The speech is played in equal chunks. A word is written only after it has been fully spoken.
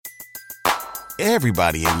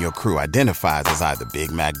Everybody in your crew identifies as either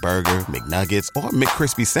Big Mac Burger, McNuggets, or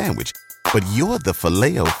McCrispy Sandwich. But you're the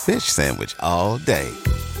Filet-O-Fish Sandwich all day.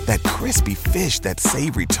 That crispy fish, that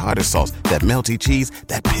savory tartar sauce, that melty cheese,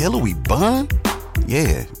 that pillowy bun.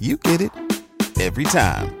 Yeah, you get it. Every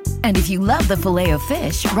time. And if you love the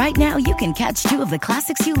Filet-O-Fish, right now you can catch two of the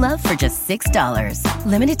classics you love for just $6.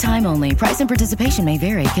 Limited time only. Price and participation may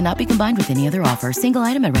vary. Cannot be combined with any other offer. Single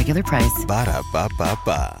item at regular price.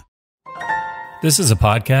 Ba-da-ba-ba-ba. This is a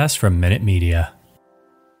podcast from Minute Media.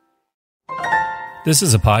 This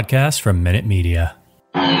is a podcast from Minute Media.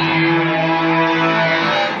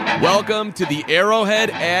 Welcome to the Arrowhead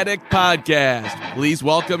Addict Podcast. Please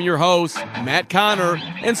welcome your hosts, Matt Connor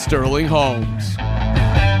and Sterling Holmes.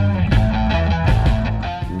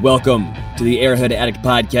 Welcome to the Arrowhead Addict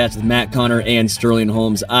Podcast with Matt Connor and Sterling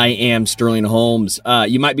Holmes. I am Sterling Holmes.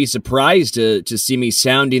 You might be surprised to see me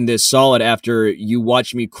sounding this solid after you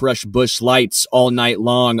watch me crush Busch Lights all night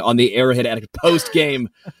long on the Arrowhead Addict post-game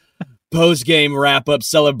wrap-up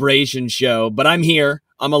celebration show. But I'm here.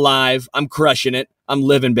 I'm alive. I'm crushing it. I'm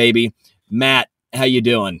living, baby. Matt, how you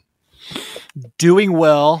doing? Doing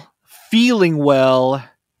well. Feeling well.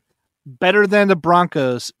 Better than the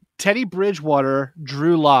Broncos. Teddy Bridgewater,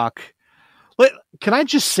 Drew Lock. Can I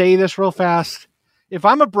just say this real fast? If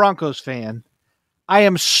I'm a Broncos fan, I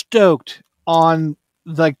am stoked on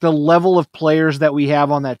the level of players that we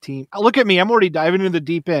have on that team. Look at me. I'm already diving into the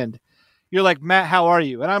deep end. You're like, Matt, how are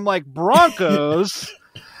you? And I'm like, Broncos?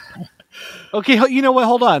 Okay, you know what?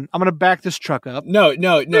 Hold on. I'm going to back this truck up. No.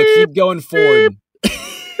 Keep going forward.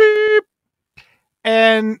 Beep.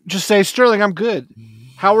 And just say, Sterling, I'm good.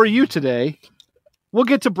 How are you today? We'll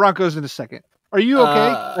get to Broncos in a second. Are you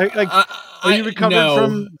okay? Are you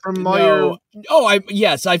recovering from all your... Oh,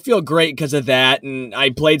 yes, I feel great because of that, and I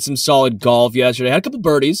played some solid golf yesterday. I had a couple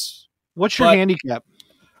birdies. What's your handicap?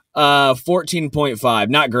 14.5.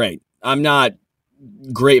 Not great. I'm not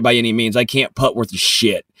great by any means. I can't putt worth a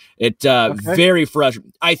shit. Very fresh.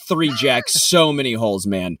 I 3-jack so many holes,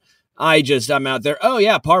 man. I'm out there. Oh,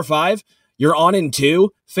 yeah, par 5. You're on in 2.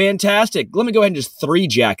 Fantastic. Let me go ahead and just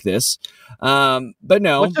 3-jack this. But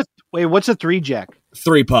no. What's a 3-jack?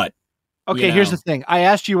 3-putt. Okay, here's the thing. I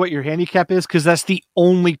asked you what your handicap is because that's the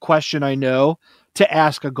only question I know to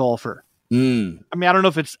ask a golfer. I mean, I don't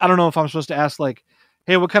know if I'm supposed to ask like,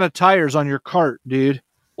 hey, what kind of tires on your cart, dude?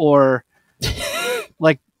 Or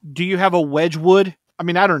like, do you have a Wedgwood? I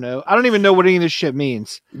mean, I don't know. I don't even know what any of this shit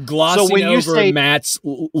means. Glossing over Matt's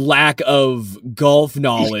lack of golf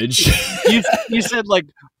knowledge. you said like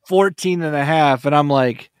 14 and a half, and I'm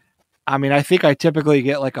like, I mean, I think I typically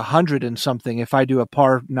get like 100 and something if I do a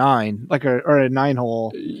par 9, or a 9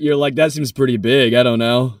 hole. You're like, that seems pretty big. I don't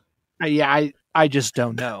know. Yeah, I just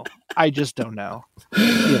don't know.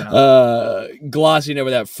 Glossing over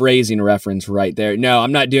that phrasing reference right there. No,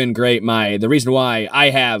 I'm not doing great. The reason why I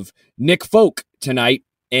have Nick Folk tonight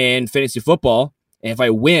in fantasy football, and if I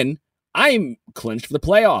win, I'm clinched for the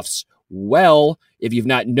playoffs. Well, if you've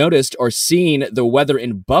not noticed or seen the weather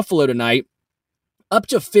in Buffalo tonight, up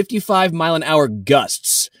to 55-mile-an-hour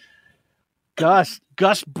gusts. Gus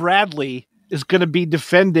Bradley is going to be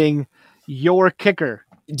defending your kicker.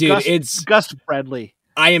 Dude, it's Gus Bradley.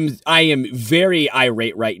 I am very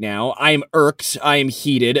irate right now. I am irked. I am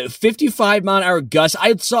heated. 55-mile-an-hour gusts.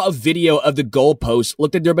 I saw a video of the goalpost.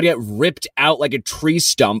 Looked like everybody got ripped out like a tree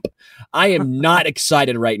stump. I am not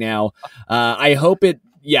excited right now. I hope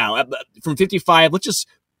from 55, let's just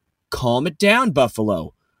calm it down,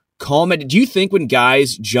 Buffalo. Calm it. Do you think when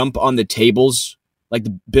guys jump on the tables, like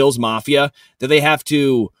the Bills Mafia, that they have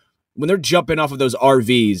to, when they're jumping off of those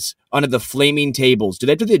RVs onto the flaming tables, do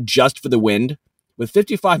they have to adjust for the wind? With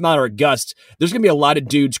 55-mile-an-hour gusts, there's going to be a lot of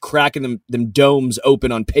dudes cracking them domes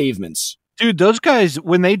open on pavements. Dude, those guys,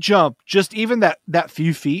 when they jump, just even that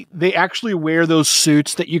few feet, they actually wear those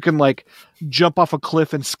suits that you can like jump off a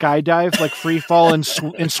cliff and skydive, like free fall in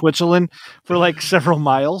Switzerland for like several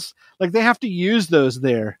miles. Like they have to use those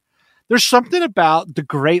there. There's something about the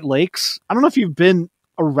Great Lakes. I don't know if you've been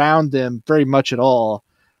around them very much at all.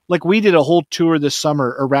 Like we did a whole tour this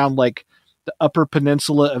summer around like the upper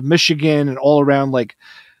peninsula of Michigan and all around like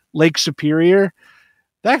Lake Superior.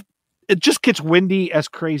 That it just gets windy as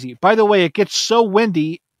crazy. By the way, it gets so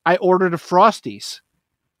windy, I ordered a Frosty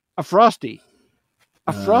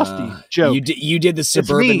joke. You did the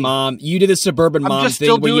suburban mom. You did the suburban mom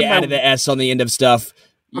thing where you added the S on the end of stuff.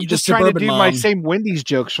 I'm just trying to do my same Wendy's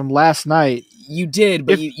jokes from last night. You did,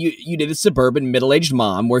 but you did a suburban middle-aged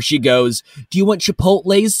mom where she goes, "Do you want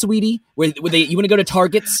Chipotle's, sweetie? Where you want to go to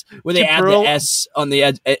Targets where they add the S on the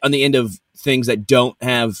end of things that don't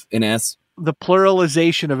have an S?" The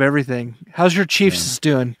pluralization of everything. How's your Chiefs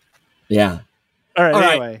doing? Yeah. All right, All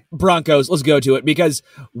anyway. right, Broncos, let's go to it because,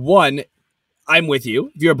 one, I'm with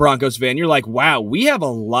you. If you're a Broncos fan, you're like, wow, we have a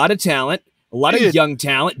lot of talent, a lot of young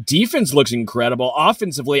talent. Defense looks incredible.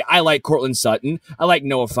 Offensively, I like Cortland Sutton. I like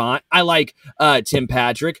Noah Fant. I like Tim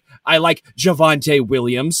Patrick. I like Javonte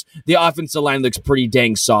Williams. The offensive line looks pretty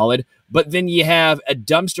dang solid. But then you have a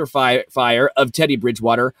dumpster fire of Teddy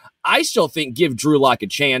Bridgewater. I still think give Drew Lock a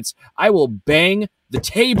chance. I will bang the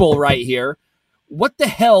table right here. What the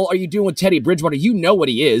hell are you doing with Teddy Bridgewater? You know what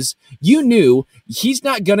he is. You knew he's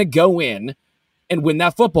not going to go in and win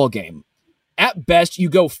that football game. At best, you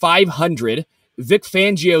go 500. Vic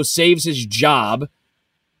Fangio saves his job,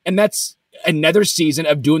 and that's another season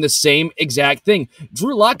of doing the same exact thing.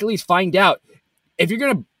 Drew Lock at least find out if you're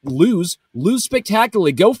going to lose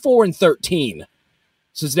spectacularly. Go 4-13.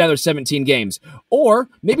 So it's now there's 17 games. Or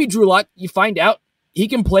maybe Drew Lock, you find out he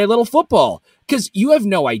can play a little football because you have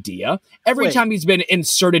no idea. Every time he's been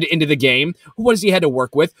inserted into the game, what has he had to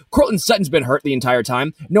work with? Cortland Sutton's been hurt the entire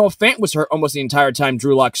time. Noah Fant was hurt almost the entire time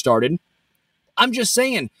Drew Lock started. I'm just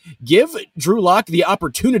saying, give Drew Lock the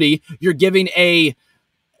opportunity. You're giving a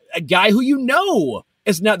guy who you know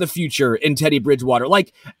is not the future in Teddy Bridgewater.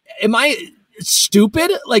 Like, am I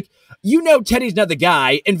stupid? Like, you know Teddy's not the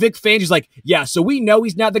guy, and Vic Fangio's like, yeah, so we know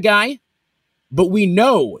he's not the guy, but we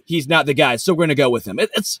know he's not the guy, so we're going to go with him.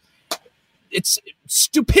 It's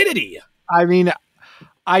stupidity. I mean,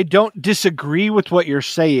 I don't disagree with what you're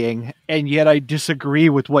saying, and yet I disagree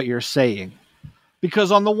with what you're saying.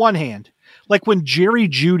 Because on the one hand, like when Jerry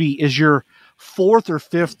Jeudy is your fourth or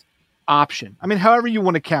fifth option, I mean, however you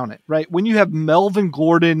want to count it, right? When you have Melvin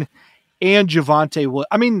Gordon and Javonte Williams,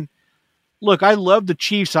 I mean, look, I love the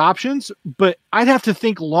Chiefs' options, but I'd have to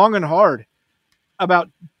think long and hard about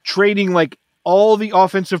trading like all the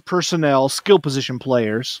offensive personnel, skill position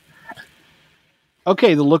players.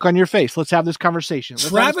 Okay, the look on your face. Let's have this conversation.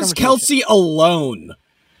 Travis Kelce alone.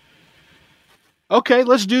 Okay,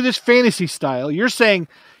 let's do this fantasy style. You're saying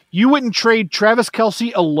you wouldn't trade Travis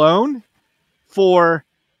Kelce alone for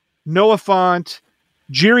Noah Fant,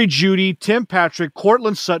 Jerry Jeudy, Tim Patrick,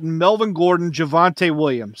 Cortland Sutton, Melvin Gordon, Javonte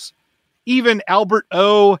Williams, even Albert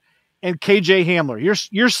O and KJ Hamler.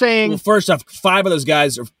 You're saying, well, first off, 5 of those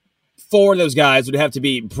guys or 4 of those guys would have to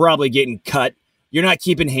be probably getting cut. You're not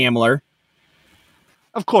keeping Hamler.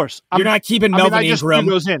 Of course. You're not keeping Melvin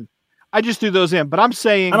Ingram. I just threw those in, but I'm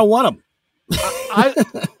saying I don't want them.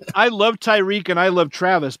 I love Tyreek and I love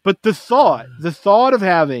Travis, but the thought of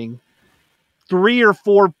having 3 or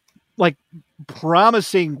 4 like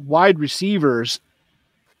promising wide receivers,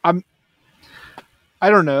 I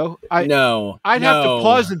don't know. I'd have to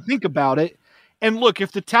pause and think about it. And look,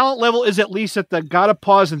 if the talent level is at least at the gotta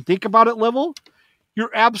pause and think about it level,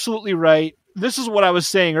 you're absolutely right. This is what I was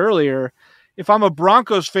saying earlier. If I'm a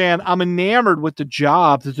Broncos fan, I'm enamored with the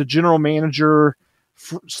job that the general manager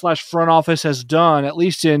slash front office has done, at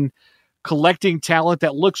least in collecting talent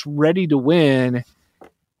that looks ready to win.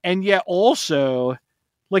 And yet also,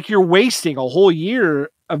 like, you're wasting a whole year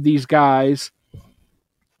of these guys.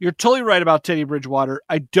 You're totally right about Teddy Bridgewater.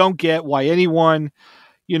 I don't get why anyone,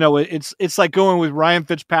 it's like going with Ryan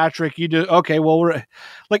Fitzpatrick. You do, okay, well, we're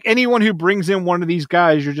like anyone who brings in one of these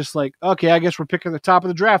guys, you're just like, okay, I guess we're picking the top of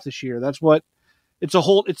the draft this year. That's what it's a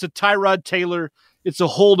Tyrod Taylor. It's a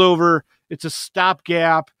holdover. It's a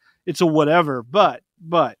stopgap. It's a whatever. But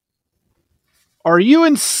are you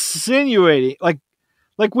insinuating like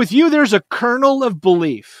with you, there's a kernel of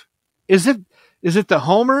belief. Is it the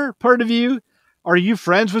Homer part of you? Are you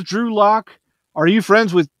friends with Drew Lock? Are you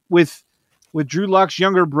friends with Drew Lock's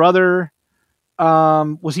younger brother?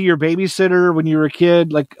 Was he your babysitter when you were a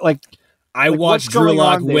kid? I watched Drew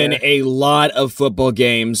Lock win a lot of football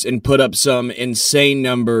games and put up some insane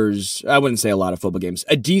numbers. I wouldn't say a lot of football games.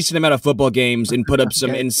 A decent amount of football games and put up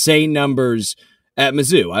some insane numbers at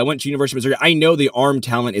Mizzou. I went to University of Missouri. I know the arm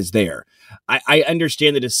talent is there. I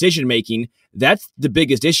understand the decision-making. That's the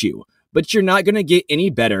biggest issue. But you're not going to get any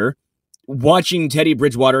better watching Teddy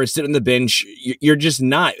Bridgewater sit on the bench. You're just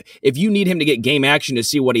not. If you need him to get game action to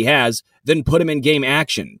see what he has, then put him in game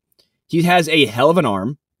action. He has a hell of an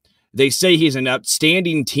arm. They say he's an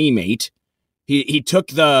outstanding teammate. He took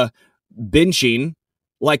the benching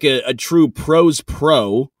like a true pro's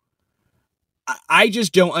pro. I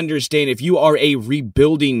just don't understand, if you are a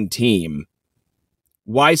rebuilding team,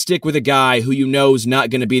 why stick with a guy who you know is not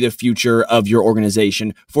going to be the future of your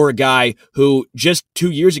organization for a guy who just 2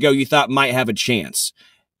 years ago you thought might have a chance?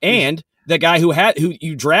 And the guy who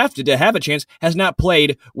you drafted to have a chance has not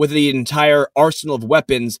played with the entire arsenal of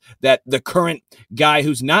weapons that the current guy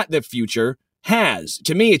who's not the future has.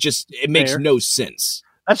 To me, it makes no sense.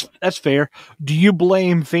 That's fair. Do you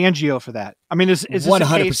blame Fangio for that? I mean, is this 100%?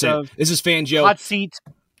 A case of this is Fangio hot seat?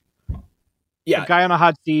 Yeah, a guy on a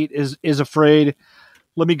hot seat is afraid.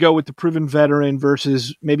 Let me go with the proven veteran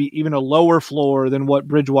versus maybe even a lower floor than what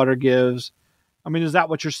Bridgewater gives. I mean, is that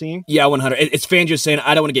what you're seeing? Yeah, 100. It's Fangio saying,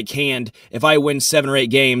 I don't want to get canned. If I win 7 or 8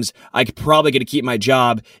 games, I could probably get to keep my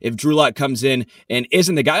job. If Drew Lock comes in and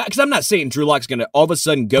isn't the guy, because I'm not saying Drew Lock's going to all of a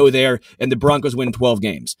sudden go there and the Broncos win 12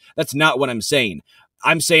 games. That's not what I'm saying.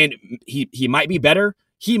 I'm saying he might be better.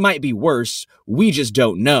 He might be worse. We just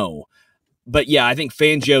don't know. But yeah, I think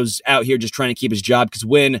Fangio's out here just trying to keep his job, because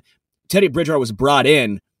when Teddy Bridgewater was brought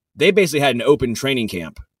in, they basically had an open training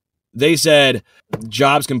camp. They said,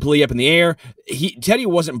 job's completely up in the air. Teddy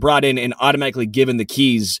wasn't brought in and automatically given the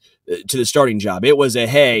keys to the starting job. It was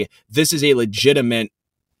hey, this is a legitimate,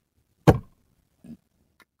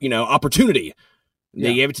 opportunity.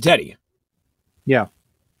 They gave it to Teddy. Yeah.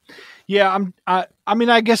 Yeah, I mean,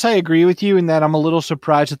 I guess I agree with you in that I'm a little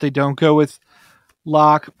surprised that they don't go with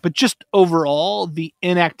Locke, but just overall, the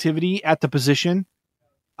inactivity at the position.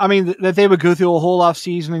 I mean, that they would go through a whole off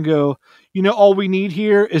season and go, all we need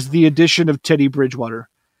here is the addition of Teddy Bridgewater.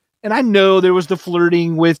 And I know there was the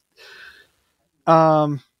flirting with,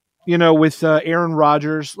 Aaron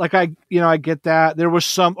Rodgers. Like I get that. There was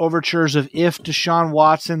some overtures of if Deshaun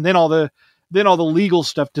Watson, then all the legal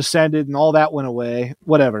stuff descended and all that went away,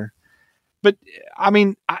 whatever. But I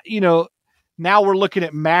mean, now we're looking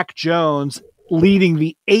at Mac Jones leading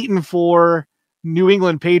the 8-4 New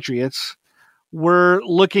England Patriots. We're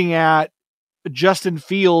looking at Justin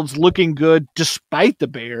Fields looking good despite the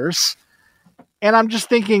Bears. And I'm just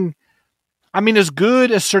thinking, I mean, as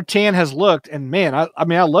good as Surtain has looked, and man, I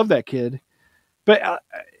love that kid. But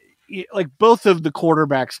like both of the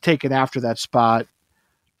quarterbacks taken after that spot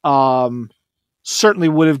certainly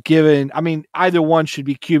would have given, I mean, either one should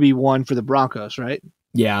be QB1 for the Broncos, right?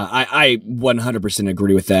 Yeah, I 100%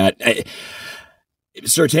 agree with that.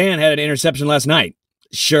 Surtain had an interception last night.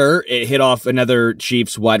 Sure, it hit off another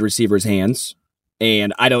Chiefs wide receiver's hands,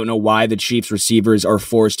 and I don't know why the Chiefs receivers are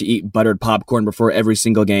forced to eat buttered popcorn before every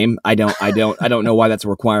single game. I don't know why that's a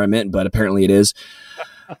requirement, but apparently it is.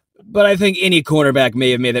 But I think any cornerback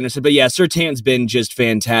may have made that interception. But yeah, Surtain's been just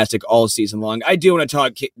fantastic all season long. I do want to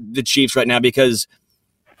talk the Chiefs right now because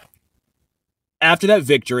after that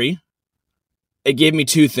victory, it gave me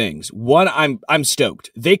 2 things. One, I'm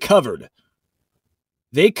stoked. They covered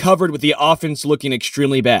with the offense looking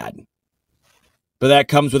extremely bad. But that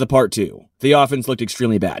comes with a part 2. The offense looked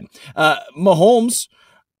extremely bad. Mahomes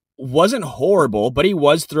wasn't horrible, but he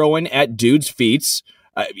was throwing at dudes' feet.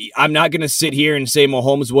 I'm not going to sit here and say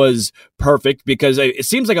Mahomes was perfect because it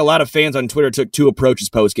seems like a lot of fans on Twitter took 2 approaches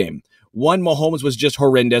post-game. One, Mahomes was just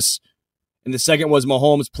horrendous. And the second was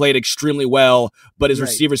Mahomes played extremely well, but his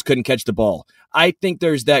receivers couldn't catch the ball. I think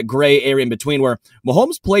there's that gray area in between where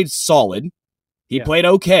Mahomes played solid. He played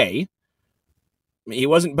okay. He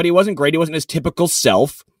wasn't great. He wasn't his typical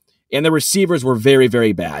self. And the receivers were very,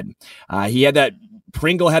 very bad.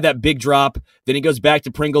 Pringle had that big drop. Then he goes back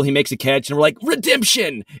to Pringle. He makes a catch. And we're like,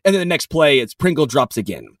 redemption. And then the next play, it's Pringle drops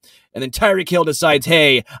again. And then Tyreek Hill decides,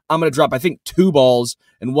 hey, I'm going to drop, I think, 2 balls.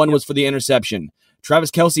 And one was for the interception.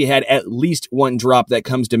 Travis Kelce had at least 1 drop that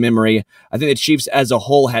comes to memory. I think the Chiefs as a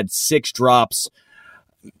whole had 6 drops.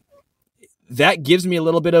 That gives me a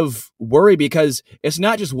little bit of worry because it's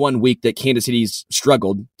not just 1 week that Kansas City's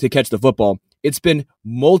struggled to catch the football. It's been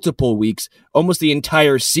multiple weeks, almost the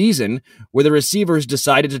entire season, where the receivers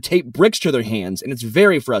decided to tape bricks to their hands, and it's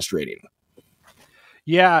very frustrating.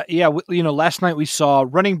 Yeah. Last night we saw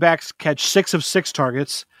running backs catch 6 of 6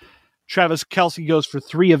 targets. Travis Kelce goes for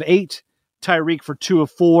 3 of 8. Tyreek for 2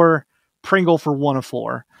 of 4. Pringle for 1 of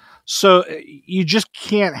 4. So you just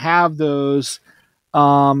can't have those.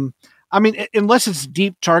 I mean, unless it's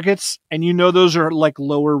deep targets and those are like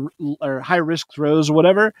lower or high risk throws or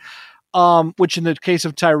whatever, which in the case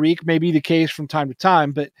of Tyreek may be the case from time to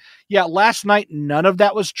time. But yeah, last night, none of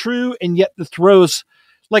that was true. And yet the throws,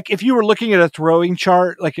 like if you were looking at a throwing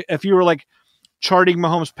chart, like if you were like charting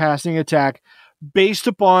Mahomes' passing attack based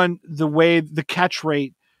upon the way the catch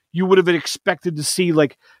rate, you would have expected to see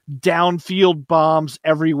like downfield bombs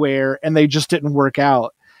everywhere and they just didn't work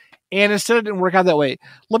out. And instead it didn't work out that way.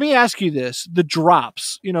 Let me ask you this. The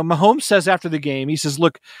drops, Mahomes says after the game, he says,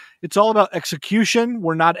 look, it's all about execution.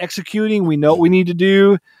 We're not executing. We know what we need to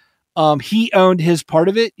do. He owned his part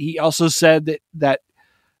of it. He also said that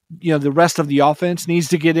the rest of the offense needs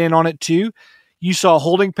to get in on it too. You saw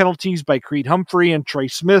holding penalties by Creed Humphrey and Trey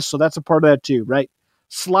Smith. So that's a part of that too, right?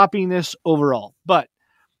 Sloppiness overall. But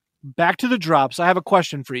back to the drops. I have a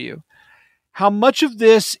question for you. How much of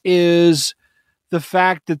this is the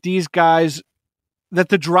fact that these guys that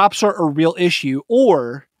the drops are a real issue,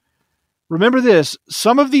 or remember this,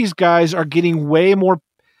 some of these guys are getting way more,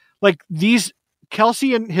 like these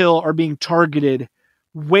Kelsey and Hill are being targeted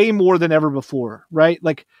way more than ever before, right?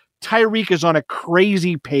 Like Tyreek is on a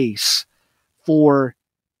crazy pace for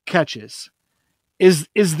catches. Is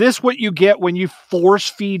this what you get when you force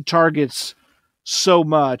feed targets so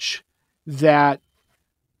much that,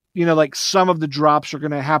 like some of the drops are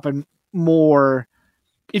going to happen more?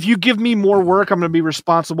 If you give me more work, I'm going to be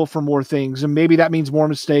responsible for more things. And maybe that means more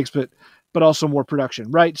mistakes, but also more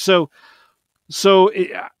production. Right. So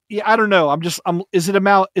I don't know. Is it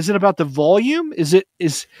about the volume?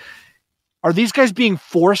 Are these guys being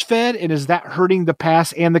force fed, and is that hurting the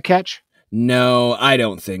pass and the catch? No, I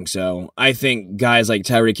don't think so. I think guys like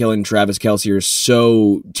Tyreek Hill and Travis Kelce are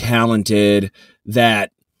so talented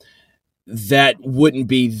that wouldn't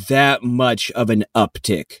be that much of an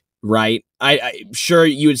uptick, right? I'm sure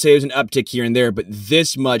you would say there's an uptick here and there, but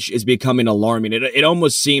this much is becoming alarming. It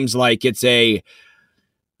almost seems like it's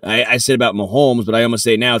I said about Mahomes, but I almost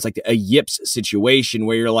say now it's like a yips situation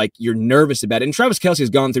where you're nervous about it. And Travis Kelce has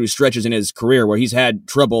gone through stretches in his career where he's had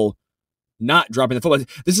trouble not dropping the football.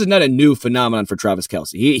 This is not a new phenomenon for Travis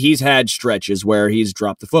Kelce. He's had stretches where he's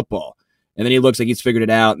dropped the football, and then he looks like he's figured it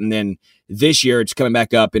out, and then this year it's coming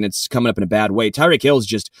back up, and it's coming up in a bad way. Tyreek Hill is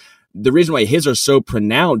just, the reason why his are so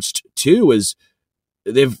pronounced, too, is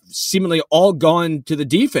they've seemingly all gone to the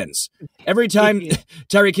defense. Every time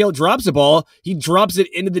Tyreek Hill drops the ball, he drops it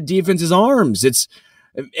into the defense's arms.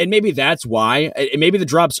 And maybe that's why. And maybe the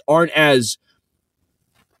drops aren't as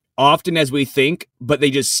often as we think, but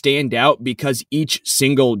they just stand out because each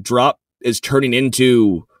single drop is turning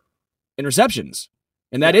into interceptions.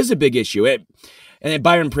 And that is a big issue. And then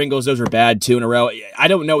Byron Pringles, those are bad 2 in a row. I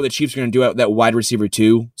don't know what the Chiefs are going to do at that wide receiver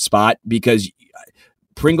 2 spot, because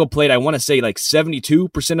Pringle played, I want to say, like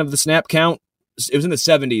 72% of the snap count. It was in the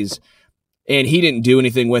 70s, and he didn't do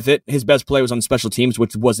anything with it. His best play was on special teams,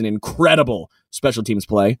 which was an incredible special teams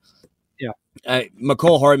play. Yeah.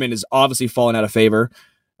 McCole Hardman is obviously fallen out of favor.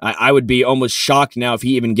 I would be almost shocked now if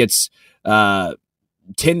he even gets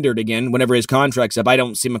tendered again whenever his contract's up. I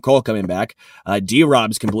don't see McCole coming back.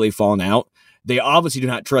 D-Rob's completely fallen out. They obviously do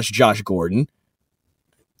not trust Josh Gordon.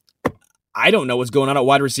 I don't know what's going on at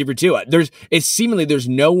wide receiver 2. There's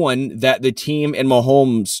no one that the team and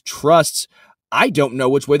Mahomes trusts. I don't know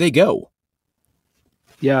which way they go.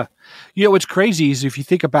 Yeah. What's crazy is if you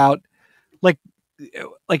think about like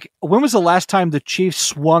when was the last time the Chiefs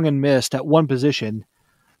swung and missed at one position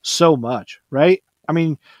so much, right? I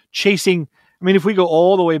mean, if we go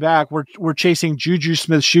all the way back, we're chasing Juju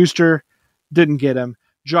Smith-Schuster, didn't get him.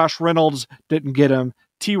 Josh Reynolds didn't get him.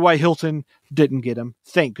 T.Y. Hilton didn't get him.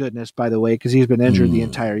 Thank goodness, by the way, because he's been injured the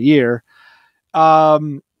entire year.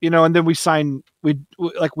 And then we signed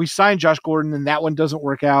Josh Gordon, and that one doesn't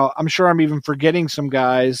work out. I'm sure I'm even forgetting some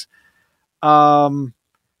guys. The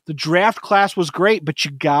draft class was great, but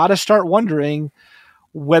you got to start wondering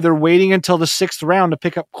whether waiting until the 6th round to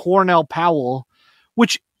pick up Cornell Powell,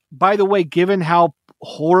 which, by the way, given how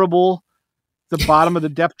horrible the bottom of the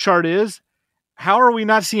depth chart is, how are we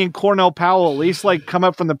not seeing Cornell Powell at least come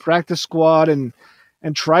up from the practice squad and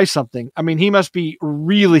try something? I mean, he must be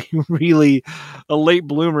really, really a late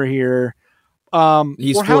bloomer here.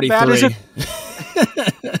 He's 43. How bad is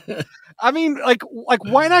it? I mean,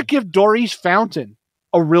 why not give Doris Fountain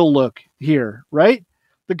a real look here, right?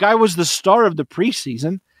 The guy was the star of the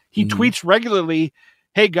preseason. He tweets regularly,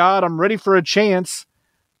 "Hey, God, I'm ready for a chance."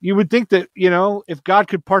 You would think that, if God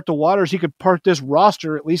could part the waters, he could part this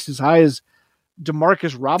roster at least as high as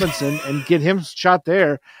Demarcus Robinson and get him shot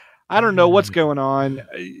there. I don't know what's going on.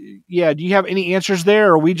 Yeah, do you have any answers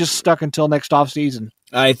there, or are we just stuck until next offseason?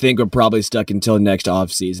 I think we're probably stuck until next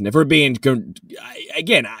offseason. If we're being,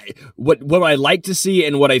 again, what I like to see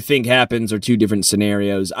and what I think happens are two different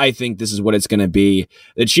scenarios. I think this is what it's going to be.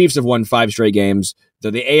 The Chiefs have won 5 straight games.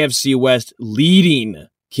 They're the AFC West leading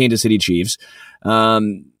Kansas City Chiefs.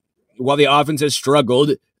 While the offense has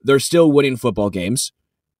struggled, they're still winning football games,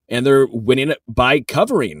 and they're winning it by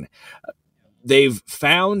covering. They've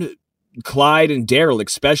found Clyde and Darrell,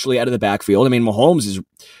 especially out of the backfield. I mean, Mahomes is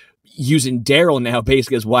using Darrell now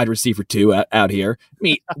basically as wide receiver 2 out here. I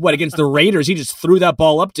mean, against the Raiders, he just threw that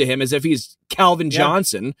ball up to him as if he's Calvin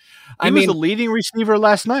Johnson. He was the leading receiver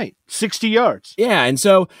last night, 60 yards. Yeah, and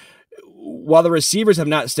so while the receivers have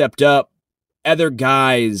not stepped up, other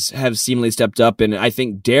guys have seemingly stepped up, and I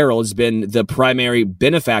think Darrell has been the primary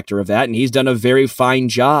benefactor of that, and he's done a very fine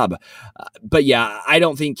job. But yeah, I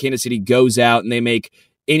don't think Kansas City goes out and they make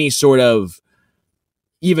any sort of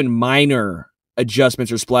even minor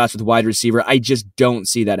adjustments or splash with wide receiver. I just don't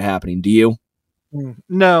see that happening. Do you?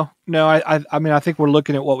 No. I mean, I think we're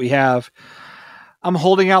looking at what we have. I'm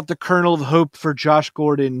holding out the kernel of hope for Josh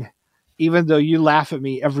Gordon, even though you laugh at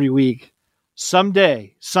me every week.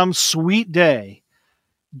 Someday, some sweet day,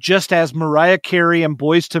 just as Mariah Carey and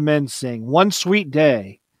Boyz II Men sing, one sweet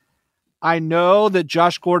day, I know that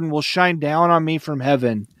Josh Gordon will shine down on me from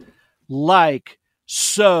heaven like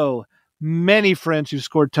so many friends who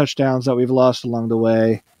scored touchdowns that we've lost along the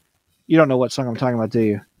way. You don't know what song I'm talking about, do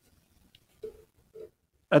you?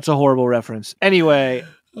 That's a horrible reference. Anyway,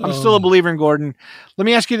 I'm still a believer in Gordon. Let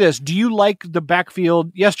me ask you this. Do you like the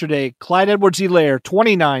backfield yesterday? Clyde Edwards-Helaire,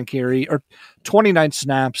 29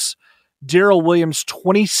 snaps. Darrell Williams,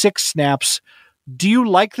 26 snaps. Do you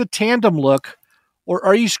like the tandem look, or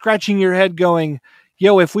are you scratching your head going,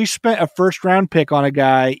 yo, if we spent a first-round pick on a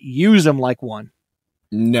guy, use him like one?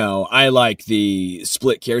 No, I like the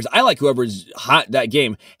split carries. I like whoever's hot that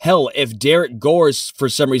game. Hell, if Derek Gore's for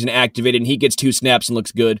some reason activated and he gets 2 snaps and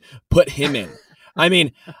looks good, put him in. I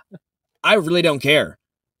mean, I really don't care.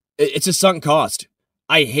 It's a sunk cost.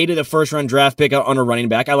 I hated a first-round draft pick on a running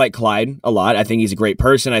back. I like Clyde a lot. I think he's a great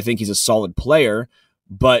person. I think he's a solid player,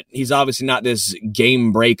 but he's obviously not this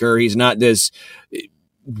game breaker. He's not this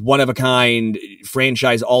one-of-a-kind,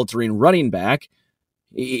 franchise-altering running back.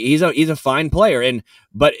 He's a fine player,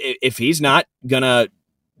 but if he's not gonna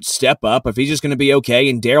step up, if he's just gonna be okay,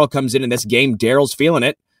 and Darrell comes in this game, Darrell's feeling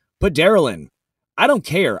it, put Darrell in. I don't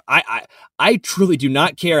care. I truly do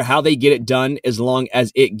not care how they get it done as long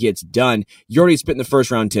as it gets done. You already spent in the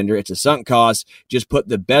first round tender. It's a sunk cost. Just put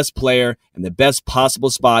the best player in the best possible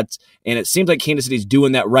spots, and it seems like Kansas City's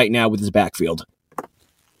doing that right now with his backfield.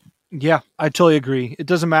 Yeah, I totally agree. It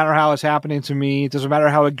doesn't matter how it's happening to me. It doesn't matter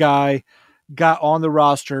how a guy got on the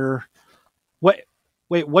roster. Wait,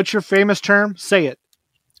 what's your famous term? Say it.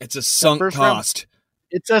 It's a sunk cost.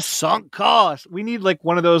 It's a sunk cost. We need like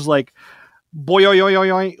one of those like boy,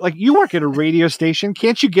 like you work at a radio station.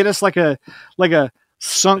 Can't you get us like a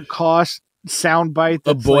sunk cost sound bite?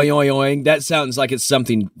 A boy, that sounds like it's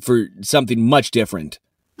something much different.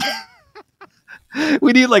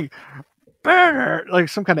 We need like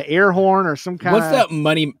some kind of air horn or some kind. What's that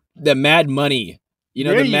money? The Mad Money. You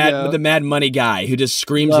know, the Mad Money guy who just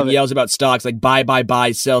screams and yells about stocks like buy,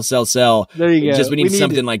 sell. There you go. We need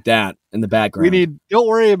something like that in the background. Don't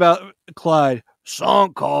worry about Clyde.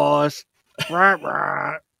 Sunk cost.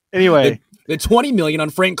 Anyway. The $20 million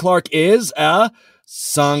on Frank Clark is a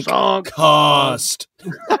sunk cost.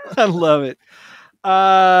 I love it.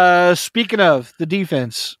 Speaking of the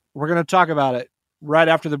defense, we're going to talk about it right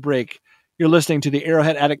after the break. You're listening to the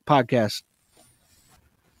Arrowhead Addict Podcast.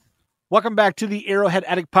 Welcome back to the Arrowhead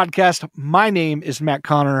Addict Podcast. My name is Matt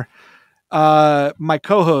Connor. My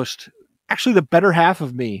co-host, actually the better half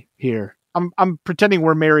of me here. I'm pretending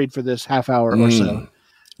we're married for this half hour or so.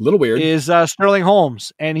 A little weird. Is Sterling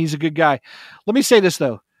Holmes, and he's a good guy. Let me say this,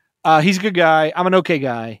 though. He's a good guy. I'm an okay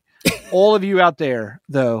guy. All of you out there,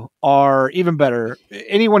 though, are even better.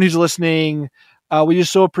 Anyone who's listening, we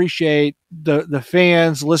just so appreciate the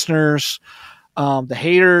fans, listeners, the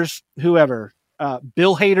haters, whoever.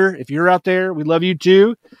 Bill Hader, if you're out there, we love you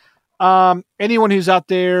too. Anyone who's out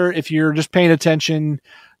there, if you're just paying attention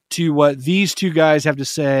to what these two guys have to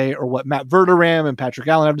say or what Matt Verderam and Patrick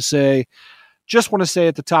Allen have to say, just want to say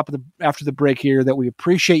at the top of after the break here that we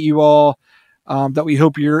appreciate you all, that we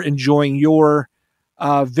hope you're enjoying your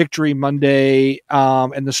Victory Monday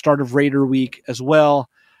and the start of Raider Week as well.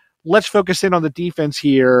 Let's focus in on the defense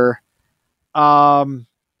here.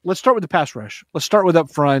 Let's start with the pass rush. Let's start with up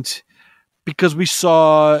front. Because we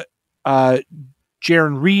saw Jaron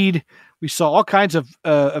Reed, we saw all kinds of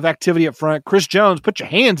activity up front. Chris Jones, put your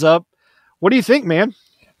hands up. What do you think, man?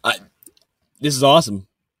 This is awesome.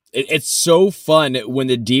 It's so fun when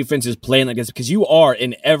the defense is playing like this because you are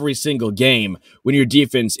in every single game when your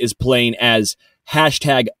defense is playing as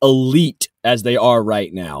 #elite as they are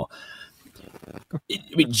right now.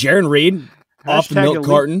 Jaron Reed off the milk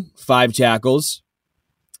carton, 5 tackles.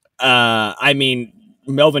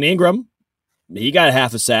 Melvin Ingram. He got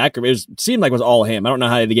half a sack. Seemed like it was all him. I don't know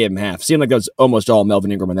how they gave him half. Seemed like that was almost all Melvin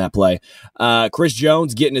Ingram in that play. Chris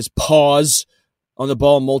Jones getting his paws on the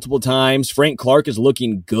ball multiple times. Frank Clark is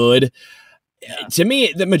looking good. Yeah. To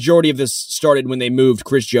me, the majority of this started when they moved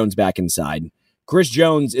Chris Jones back inside. Chris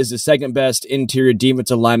Jones is the second best interior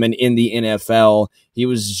defensive lineman in the NFL. He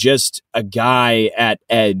was just a guy at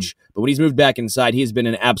edge. But when he's moved back inside, he's been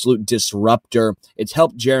an absolute disruptor. It's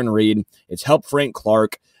helped Jaron Reed. It's helped Frank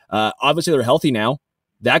Clark. Obviously, they're healthy now.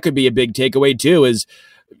 That could be a big takeaway, too, is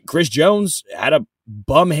Chris Jones had a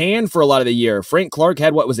bum hand for a lot of the year. Frank Clark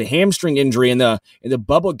had what was a hamstring injury in the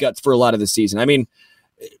bubble guts for a lot of the season. I mean,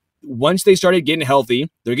 once they started getting healthy,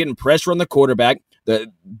 they're getting pressure on the quarterback.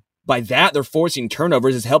 By that, they're forcing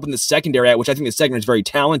turnovers. It's helping the secondary out, which I think the secondary is very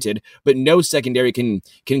talented, but no secondary can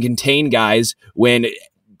contain guys when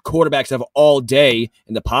quarterbacks have all day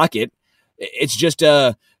in the pocket. It's just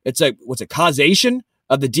what's a causation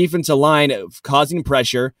of the defensive line of causing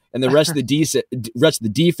pressure, and the rest of the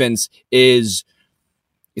defense is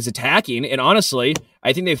attacking. And honestly,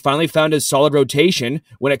 I think they finally found a solid rotation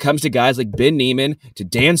when it comes to guys like Ben Neiman, to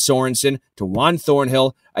Dan Sorensen, to Juan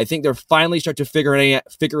Thornhill. I think they're finally starting to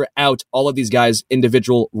figure out all of these guys'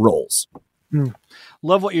 individual roles.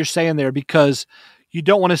 Love what you're saying there, because you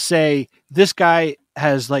don't want to say this guy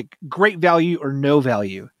has like great value or no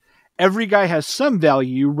value. Every guy has some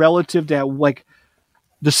value relative to like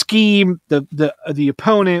the scheme, the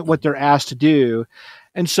opponent, what they're asked to do.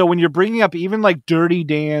 And so when you're bringing up even like Dirty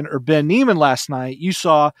Dan or Ben Neiman last night, you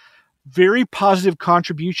saw very positive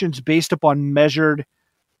contributions based upon measured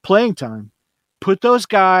playing time. Put those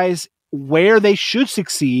guys where they should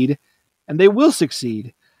succeed, and they will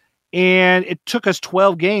succeed. And it took us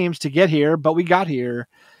 12 games to get here, but we got here,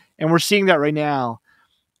 and we're seeing that right now.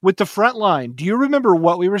 With the front line, do you remember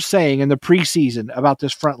what we were saying in the preseason about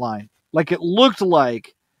this front line? Like, it looked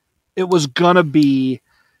like it was going to be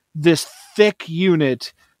this thick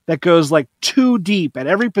unit that goes like too deep at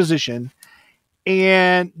every position.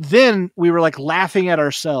 And then we were like laughing at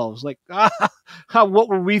ourselves. Like, what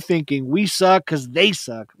were we thinking? We suck because they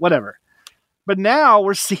suck, whatever. But now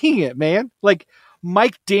we're seeing it, man. Like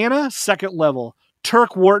Mike Dana, second level.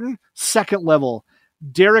 Turk Wharton, second level.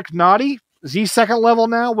 Derek Nottie, is he second level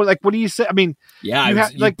now? What do you say? I mean, yeah,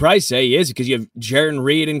 you'd probably say he is, because you have Jaron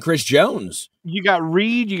Reed and Chris Jones. You got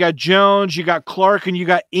Reed, you got Jones, you got Clark, and you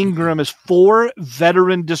got Ingram as 4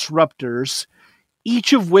 veteran disruptors,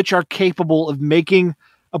 each of which are capable of making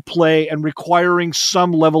a play and requiring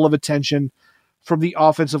some level of attention from the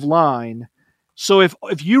offensive line. So if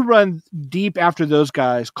you run deep after those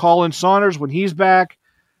guys, Colin Saunders when he's back,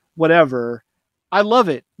 whatever, I love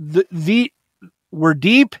it. We're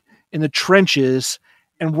deep in the trenches,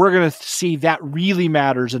 and we're going to see that really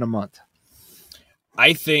matters in a month.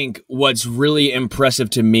 I think what's really impressive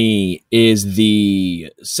to me is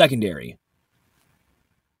the secondary.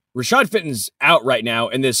 Rashad Fitton's out right now,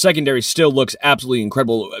 and the secondary still looks absolutely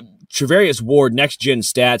incredible. Travarius Ward, Next Gen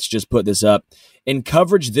Stats, just put this up. In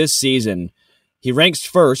coverage this season, he ranks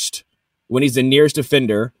first when he's the nearest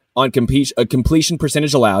defender on completion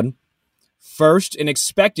percentage allowed, first in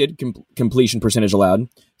expected completion percentage allowed,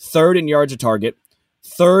 third in yards to target,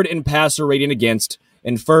 third in passer rating against,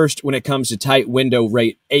 and first when it comes to tight window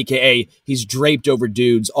rate, a.k.a. he's draped over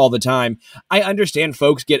dudes all the time. I understand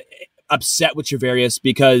folks get upset with Travarius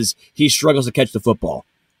because he struggles to catch the football.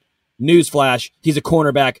 Newsflash, he's a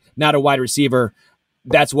cornerback, not a wide receiver.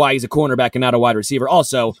 That's why he's a cornerback and not a wide receiver.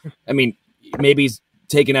 Also, I mean, maybe he's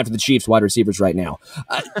taking after the Chiefs wide receivers right now.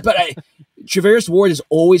 But Travarius Ward is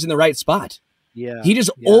always in the right spot. Yeah, he just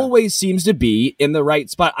always seems to be in the right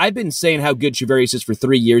spot. I've been saying how good Travarius is for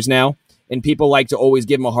 3 years now, and people like to always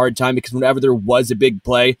give him a hard time because whenever there was a big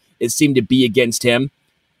play, it seemed to be against him.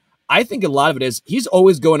 I think a lot of it is he's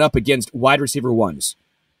always going up against wide receiver ones.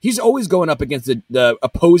 He's always going up against the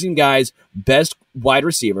opposing guy's best wide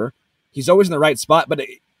receiver. He's always in the right spot, but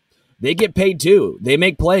they get paid too. They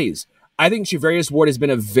make plays. I think Travarius Ward has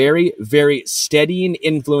been a very, very steadying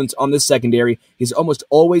influence on the secondary. He's almost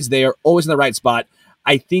always there, always in the right spot.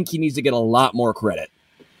 I think he needs to get a lot more credit.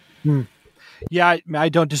 Yeah, I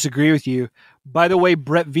don't disagree with you. By the way,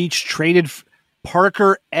 Brett Veach traded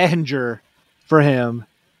Parker Ehlinger for him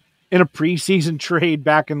in a preseason trade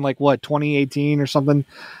back in 2018 or something.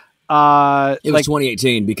 It was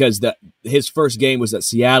 2018 because his first game was that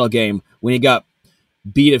Seattle game when he got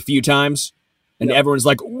beat a few times. And everyone's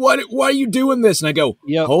like, why are you doing this? And I go,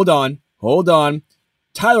 hold on.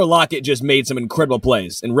 Tyler Lockett just made some incredible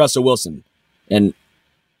plays, and Russell Wilson. And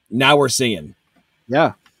now we're seeing.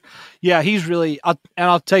 Yeah. Yeah, he's really – and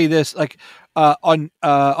I'll tell you this. On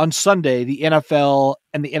Sunday, the NFL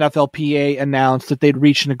and the NFLPA announced that they'd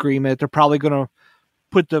reached an agreement. They're probably going to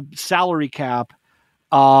put the salary cap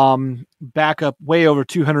back up way over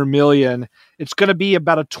 $200 million. It's going to be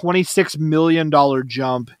about a $26 million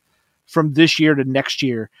jump from this year to next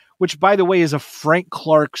year, which, by the way, is a Frank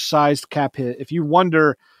Clark-sized cap hit. If you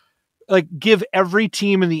wonder, give every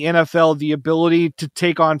team in the NFL the ability to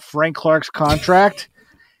take on Frank Clark's contract,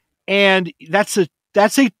 and that's a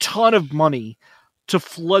ton of money to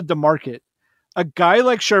flood the market. A guy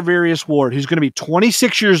like Charvarius Ward, who's going to be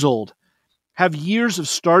 26 years old, have years of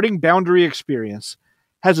starting boundary experience,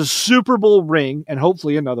 has a Super Bowl ring, and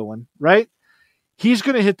hopefully another one, right? He's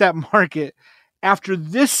going to hit that market after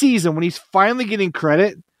this season when he's finally getting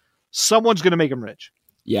credit. someone's going to make him rich.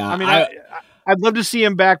 Yeah. I mean, I'd love to see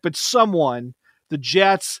him back, but someone, the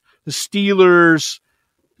Jets, the Steelers,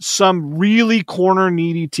 some really corner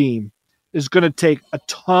needy team is going to take a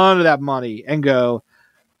ton of that money and go,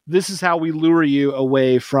 this is how we lure you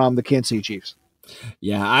away from the Kansas City Chiefs.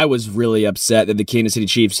 Yeah, I was really upset that the Kansas City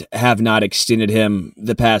Chiefs have not extended him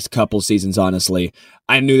the past couple seasons, honestly.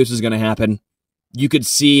 I knew this was going to happen. You could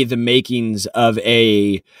see the makings of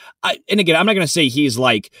and again, I'm not going to say he's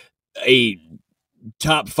like a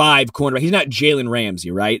top 5 cornerback. He's not Jalen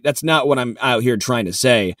Ramsey, right? That's not what I'm out here trying to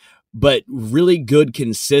say. But really good,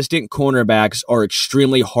 consistent cornerbacks are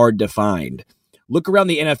extremely hard to find. Look around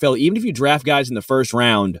the NFL, even if you draft guys in the first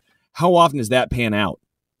round, how often does that pan out?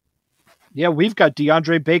 Yeah, we've got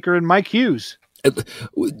DeAndre Baker and Mike Hughes.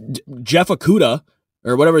 Jeff Okudah,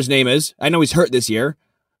 or whatever his name is, I know he's hurt this year,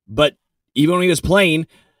 but even when he was playing,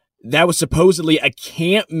 that was supposedly a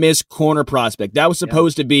can't-miss corner prospect. That was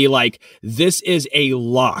supposed to be like, this is a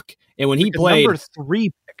lock. And when he played... number 3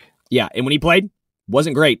 pick. Yeah, and when he played,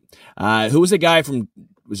 wasn't great. Who was the guy from...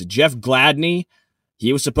 Was it Jeff Gladney?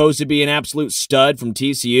 He was supposed to be an absolute stud from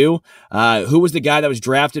TCU. Who was the guy that was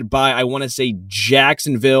drafted by, I want to say,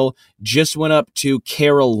 Jacksonville, just went up to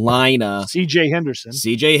Carolina? C.J. Henderson.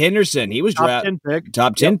 C.J. Henderson. He was top 10 pick.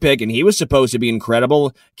 Top 10 pick, and he was supposed to be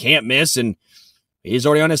incredible. Can't miss, and he's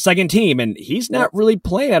already on his second team, and he's not really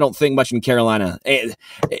playing, I don't think, much in Carolina.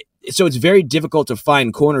 So it's very difficult to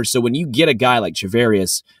find corners. So when you get a guy like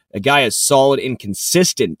Javarius, a guy as solid and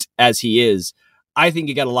consistent as he is, I think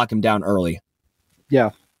you got to lock him down early.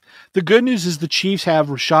 Yeah. The good news is the Chiefs have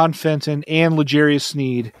Rashawn Fenton and L'Jarius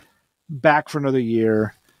Sneed back for another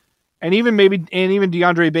year. And even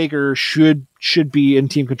DeAndre Baker should be in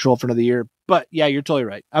team control for another year. But yeah, you're totally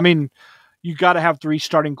right. I mean, you got to have 3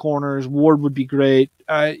 starting corners. Ward would be great.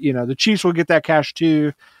 The Chiefs will get that cash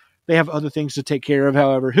too. They have other things to take care of.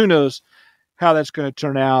 However, who knows how that's going to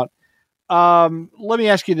turn out. Let me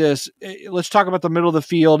ask you this. Let's talk about the middle of the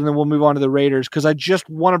field, and then we'll move on to the Raiders, because I just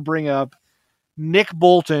want to bring up Nick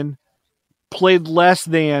Bolton played less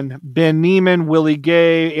than Ben Neiman, Willie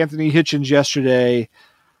Gay, Anthony Hitchens yesterday.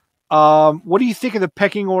 What do you think of the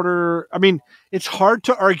pecking order? I mean, it's hard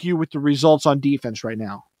to argue with the results on defense right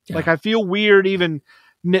now. Yeah. Like, I feel weird even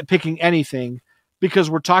nitpicking anything, because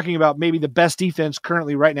we're talking about maybe the best defense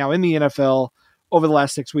currently right now in the NFL over the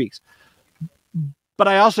last 6 weeks. But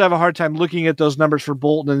I also have a hard time looking at those numbers for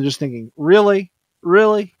Bolton and just thinking, really?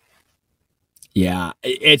 Really? Yeah,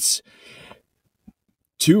 it's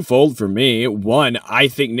twofold for me. One, I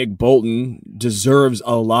think Nick Bolton deserves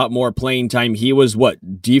a lot more playing time. He was,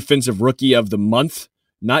 Defensive Rookie of the Month,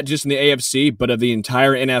 not just in the AFC, but of the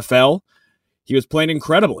entire NFL. He was playing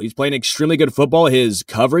incredible. He's playing extremely good football. His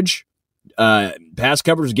coverage, pass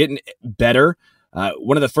coverage was getting better.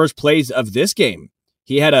 One of the first plays of this game,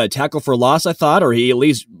 he had a tackle for loss, I thought, or he at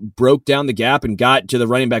least broke down the gap and got to the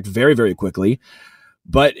running back very, very quickly.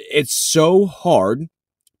 But it's so hard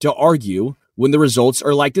to argue when the results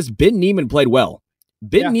are like this. Ben Neiman played well.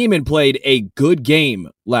 Neiman played a good game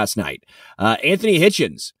last night. Anthony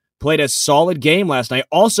Hitchens played a solid game last night.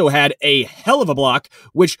 Also had a hell of a block,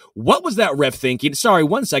 which, what was that ref thinking? Sorry,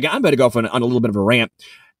 1 second. I'm about to go off on a little bit of a rant.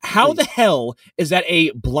 How the hell is that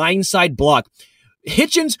a blindside block?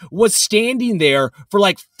 Hitchens was standing there for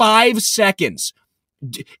like 5 seconds.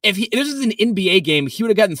 If this is an NBA game, he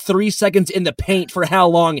would have gotten 3 seconds in the paint for how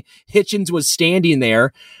long Hitchens was standing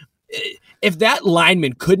there. If that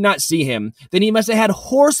lineman could not see him, then he must have had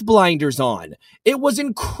horse blinders on. It was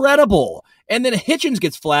incredible. And then Hitchens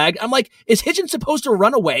gets flagged. I'm like, is Hitchens supposed to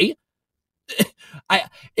run away? I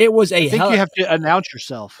think you have to announce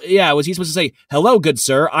yourself. Yeah, was he supposed to say, "Hello, good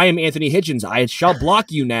sir, I am Anthony Hitchens. I shall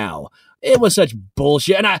block you now." It was such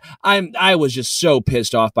bullshit, and I was just so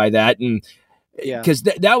pissed off by that, and because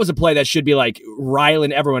that was a play that should be like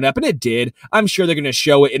riling everyone up, and it did. I'm sure they're going to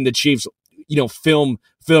show it in the Chiefs, film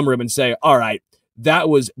room and say, "All right, that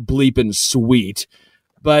was bleeping sweet,"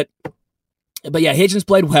 but yeah, Hitchens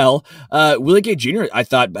played well. Willie Gay Jr., I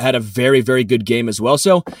thought, had a very, very good game as well.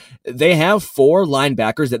 So they have 4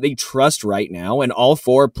 linebackers that they trust right now, and all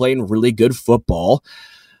 4 are playing really good football.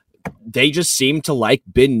 They just seem to like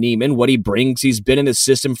Ben Neiman, what he brings. He's been in the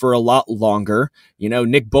system for a lot longer.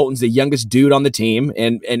 Nick Bolton's the youngest dude on the team,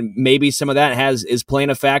 and maybe some of that is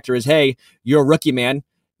playing a factor as, hey, you're a rookie, man.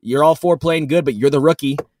 You're all 4 playing good, but you're the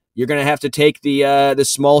rookie. You're going to have to take the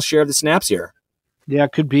small share of the snaps here. Yeah,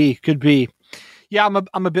 could be. Yeah,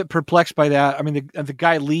 I'm a bit perplexed by that. I mean, the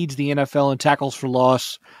guy leads the NFL in tackles for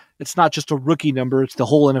loss. It's not just a rookie number; it's the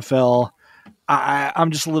whole NFL.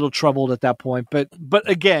 I'm just a little troubled at that point. But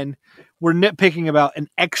again, we're nitpicking about an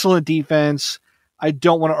excellent defense. I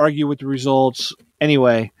don't want to argue with the results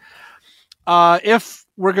anyway. If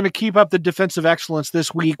we're going to keep up the defensive excellence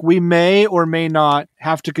this week, we may or may not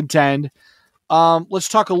have to contend. Let's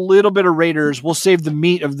talk a little bit of Raiders. We'll save the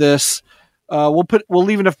meat of this. We'll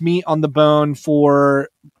leave enough meat on the bone for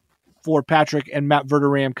Patrick and Matt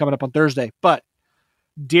Verderam coming up on Thursday. But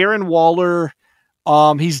Darren Waller,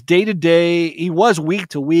 he's day to day. He was week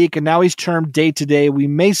to week, and now he's termed day to day. We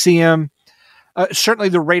may see him. Certainly,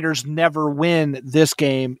 the Raiders never win this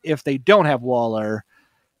game if they don't have Waller.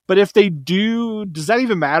 But if they do, does that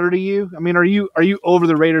even matter to you? I mean, are you over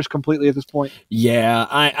the Raiders completely at this point? Yeah,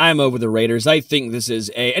 I'm over the Raiders. I think this is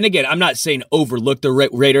and again, I'm not saying overlook the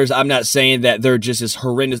Raiders. I'm not saying that they're just as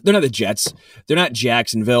horrendous. They're not the Jets. They're not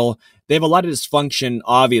Jacksonville. They have a lot of dysfunction,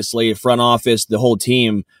 obviously, front office, the whole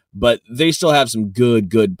team, but they still have some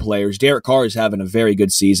good players. Derek Carr is having a very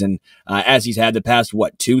good season, as he's had the past,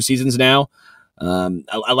 2 seasons now.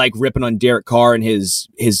 I like ripping on Derek Carr and his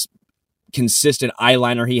consistent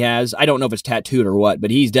eyeliner he has. I don't know if it's tattooed or what,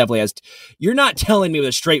 but he's definitely has. You're not telling me with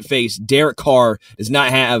a straight face Derek Carr does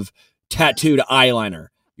not have tattooed eyeliner.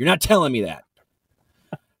 You're not telling me that.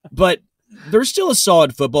 But they're still a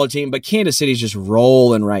solid football team, but Kansas City's just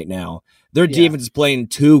rolling right now. Their defense is playing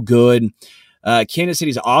too good. Kansas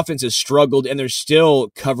City's offense has struggled, and they're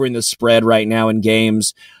still covering the spread right now in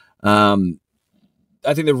games. I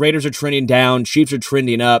think the Raiders are trending down. Chiefs are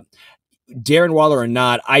trending up. Darren Waller or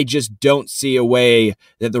not, I just don't see a way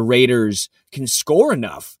that the Raiders can score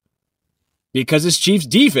enough because this Chiefs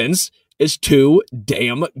defense is too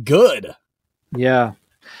damn good. Yeah,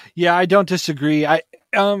 I don't disagree. I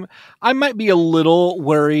might be a little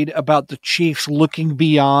worried about the Chiefs looking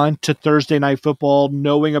beyond to Thursday Night Football,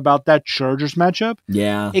 knowing about that Chargers matchup.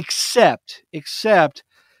 Yeah, except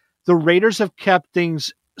the Raiders have kept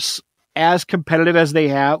things as competitive as they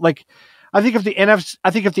have. Like, I think if the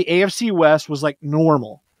AFC West was like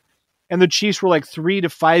normal and the Chiefs were like 3 to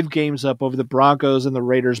 5 games up over the Broncos and the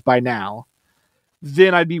Raiders by now,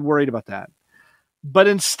 then I'd be worried about that. But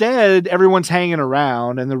instead, everyone's hanging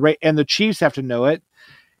around and the Chiefs have to know it.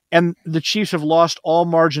 And the Chiefs have lost all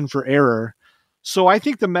margin for error. So I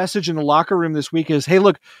think the message in the locker room this week is, hey,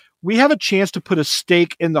 look, we have a chance to put a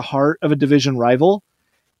stake in the heart of a division rival.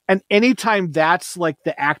 And anytime that's like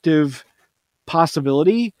the active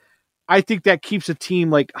possibility, I think that keeps a team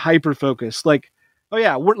like hyper focused. Like, oh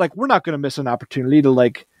yeah, we're not going to miss an opportunity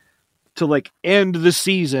to end the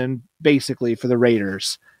season basically for the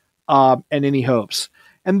Raiders, and any hopes.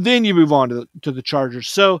 And then you move on to the Chargers.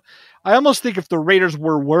 So I almost think if the Raiders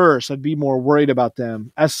were worse, I'd be more worried about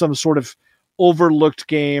them as some sort of overlooked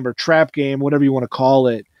game or trap game, whatever you want to call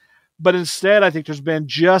it. But instead, I think there's been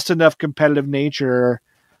just enough competitive nature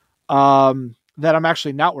that I'm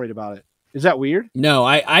actually not worried about it. Is that weird? No,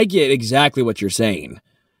 I get exactly what you're saying.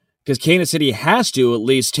 Because Kansas City has to at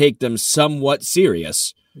least take them somewhat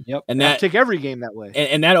serious. Yep. And that take every game that way.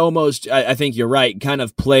 And that almost, I think you're right, kind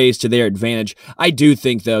of plays to their advantage. I do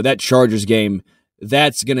think, though, that Chargers game,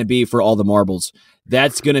 that's going to be for all the marbles.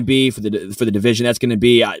 That's going to be for the division. That's going to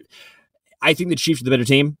be, I think the Chiefs are the better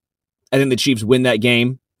team. I think the Chiefs win that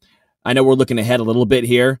game. I know we're looking ahead a little bit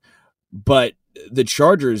here, but the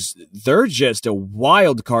Chargers, they're just a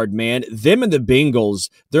wild card, man. Them and the Bengals,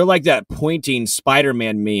 they're like that pointing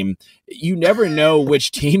Spider-Man meme. You never know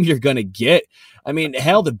which team you're going to get. I mean,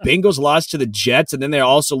 hell, the Bengals lost to the Jets, and then they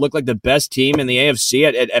also look like the best team in the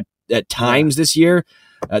AFC at times this year.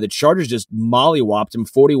 The Chargers just mollywopped them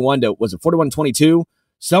 41-22?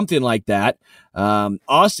 Something like that.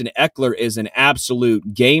 Austin Eckler is an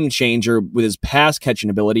absolute game changer with his pass catching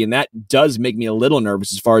ability, and that does make me a little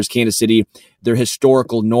nervous as far as Kansas City, their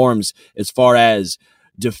historical norms as far as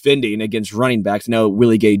defending against running backs. I know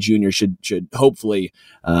Willie Gay Jr. should hopefully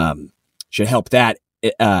should help that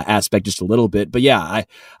aspect just a little bit. But yeah,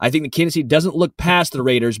 I think the Kansas City doesn't look past the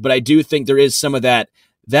Raiders, but I do think there is some of that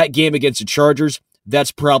game against the Chargers.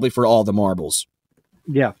 That's probably for all the marbles.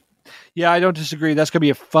 Yeah. Yeah, I don't disagree. That's going to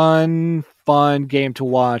be a fun game to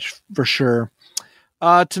watch for sure.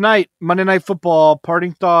 Tonight, Monday Night Football,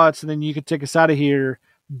 parting thoughts, and then you can take us out of here.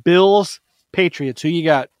 Bills, Patriots. Who you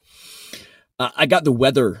got? I got the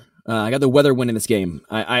weather. I got the weather winning this game.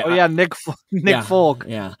 Nick Folk.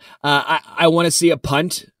 Yeah. I want to see a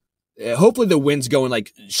punt. Hopefully the wind's going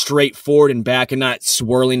like straight forward and back and not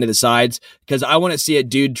swirling to the sides, because I want to see a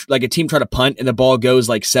team try to punt and the ball goes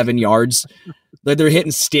like 7 yards. Like they're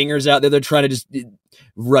hitting stingers out there. They're trying to just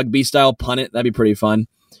rugby style punt it. That'd be pretty fun.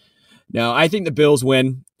 No, I think the Bills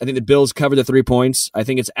win. I think the Bills cover the 3 points. I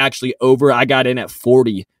think it's actually over. I got in at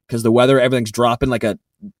 40 because the weather, everything's dropping like a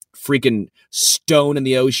freaking stone in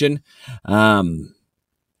the ocean. I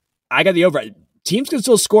got the over. teams can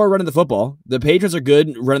still score running the football. The Patriots are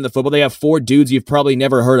good running the football. They have 4 dudes you've probably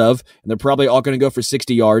never heard of, and they're probably all going to go for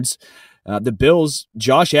 60 yards. The Bills,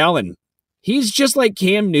 Josh Allen, he's just like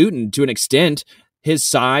Cam Newton to an extent. His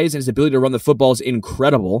size and his ability to run the football is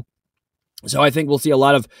incredible. So I think we'll see a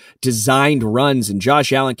lot of designed runs, and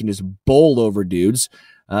Josh Allen can just bowl over dudes.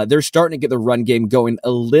 They're starting to get the run game going a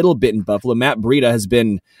little bit in Buffalo. Matt Breida has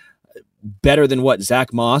been better than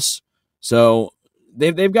Zach Moss. So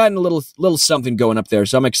they've gotten a little something going up there.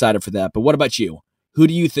 So I'm excited for that. But what about you? Who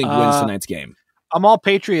do you think wins tonight's game? I'm all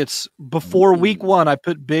Patriots. Before week 1, I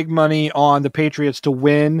put big money on the Patriots to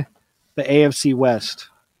win the AFC West.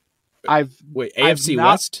 AFC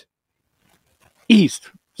West? East.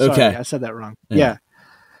 Sorry, okay. I said that wrong. Yeah.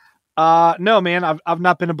 No, man, I've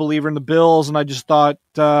not been a believer in the Bills, and I just thought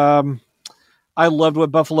I loved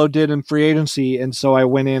what Buffalo did in free agency, and so I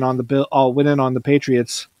went in on the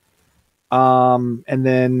Patriots. And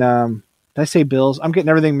then did I say Bills? I'm getting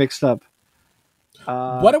everything mixed up.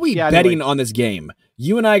 What are we betting on this game?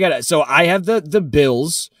 You and I got so I have the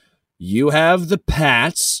Bills, you have the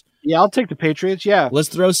Pats. Yeah, I'll take the Patriots. Yeah, let's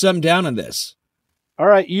throw something down on this. All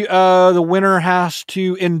right, the winner has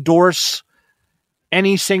to endorse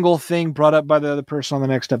any single thing brought up by the other person on the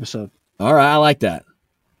next episode. All right, I like that.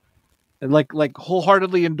 Like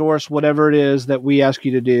wholeheartedly endorse whatever it is that we ask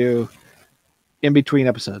you to do in between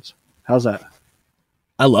episodes. How's that?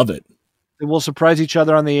 I love it. And we'll surprise each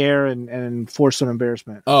other on the air and force some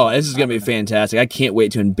embarrassment. Oh, this is going to be fantastic. I can't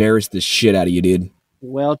wait to embarrass the shit out of you, dude.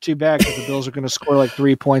 Well, too bad because the Bills are going to score like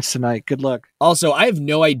 3 points tonight. Good luck. Also, I have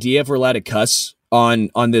no idea if we're allowed to cuss on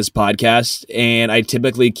this podcast, and I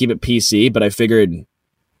typically keep it PC, but I figured...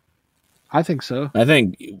 I think so. I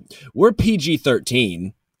think we're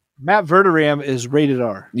PG-13. Matt Verderam is rated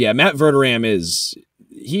R. Yeah, Matt Verderam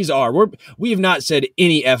he's R. We have not said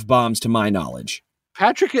any F-bombs to my knowledge.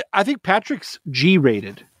 I think Patrick's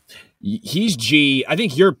G-rated. He's G. I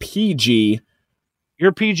think you're PG.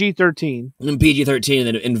 You're PG-13. I'm PG-13, and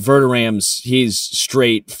then in Verderam's, he's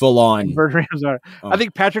straight, full-on. Verderam's are. Oh. I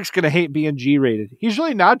think Patrick's going to hate being G-rated. He's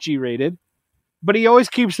really not G-rated, but he always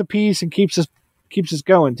keeps the peace and keeps us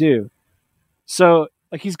going, too. So,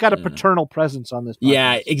 like, he's got a paternal presence on this podcast.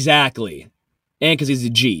 Yeah, exactly. And because he's a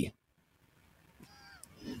G.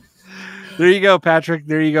 There you go, Patrick.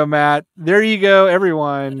 There you go, Matt. There you go,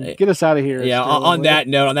 everyone. Get us out of here. Yeah, on that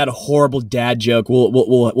note, on that horrible dad joke,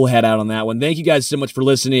 we'll head out on that one. Thank you guys so much for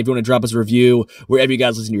listening. If you want to drop us a review wherever you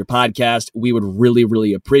guys listen to your podcast, we would really,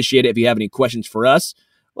 really appreciate it. If you have any questions for us,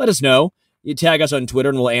 let us know. You tag us on Twitter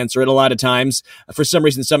and we'll answer it. A lot of times, for some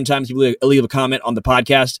reason, sometimes you leave a comment on the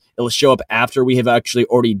podcast. It'll show up after we have actually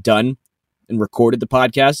already done and recorded the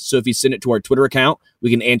podcast. So if you send it to our Twitter account, we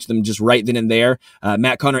can answer them just right then and there.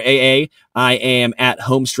 Matt Connor AA. I am at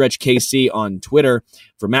HomestretchKC on Twitter.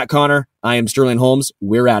 For Matt Connor, I am Sterling Holmes.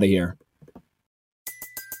 We're out of here.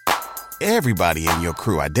 Everybody in your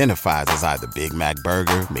crew identifies as either Big Mac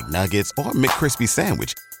Burger, McNuggets, or McCrispy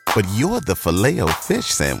Sandwich. But you're the Filet-O-Fish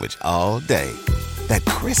Sandwich all day. That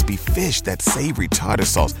crispy fish, that savory tartar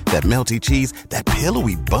sauce, that melty cheese, that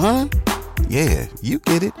pillowy bun. Yeah, you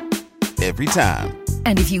get it. Every time.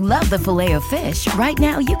 And if you love the Filet-O-Fish, right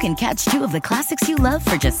now you can catch 2 of the classics you love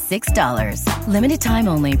for just $6. Limited time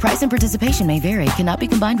only. Price and participation may vary. Cannot be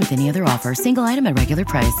combined with any other offer. Single item at regular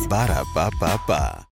price. Ba-da-ba-ba-ba.